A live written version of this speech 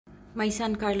My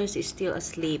son Carlos is still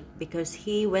asleep because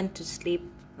he went to sleep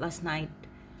last night.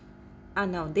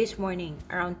 No, this morning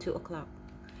around 2 o'clock.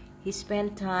 He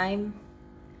spent time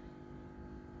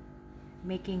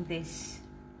making this.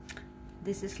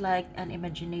 This is like an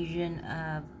imagination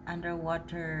of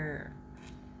underwater.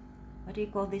 What do you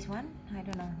call this one? I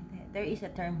don't know. There is a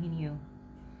term he knew.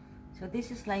 So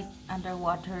this is like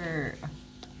underwater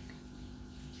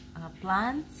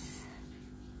plants.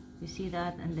 You see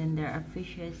that? And then there are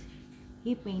fishes.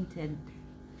 He painted.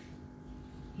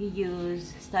 He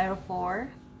used styrofoam,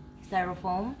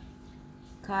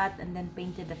 cut and then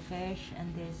painted the fish, and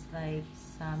there's like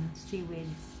some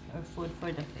seaweeds or food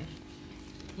for the fish.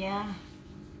 Yeah,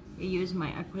 he used my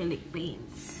acrylic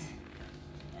paints.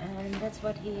 And that's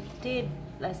what he did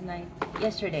last night.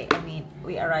 Yesterday, I mean,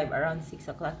 we arrived around 6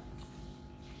 o'clock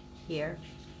here.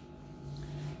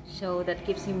 So that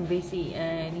keeps him busy,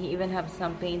 and he even have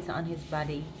some paints on his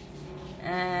body.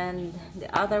 And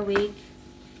the other week,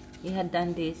 he had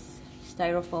done this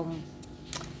styrofoam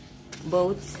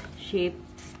boats, ship.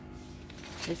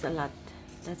 There's a lot.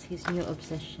 That's his new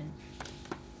obsession.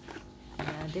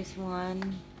 This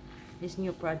one, his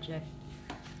new project.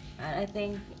 And I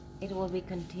think it will be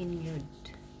continued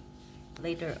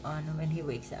later on when he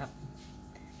wakes up.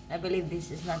 I believe this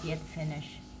is not yet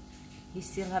finished. He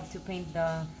still have to paint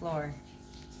the floor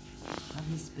of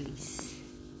his place.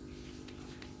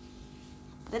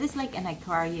 That is like an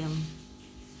aquarium,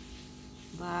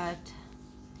 but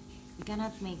we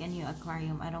cannot make a new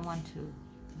aquarium. I don't want to.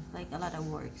 It's like a lot of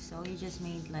work, so he just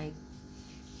made like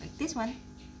this one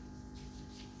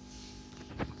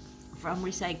from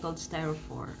recycled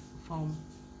styrofoam.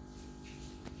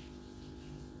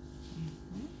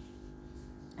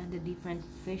 And the different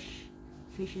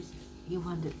fishes he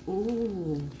wanted.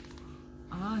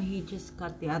 He just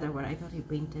cut the other one. I thought he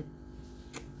painted.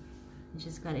 He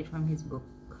just got it from his book.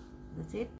 That's it.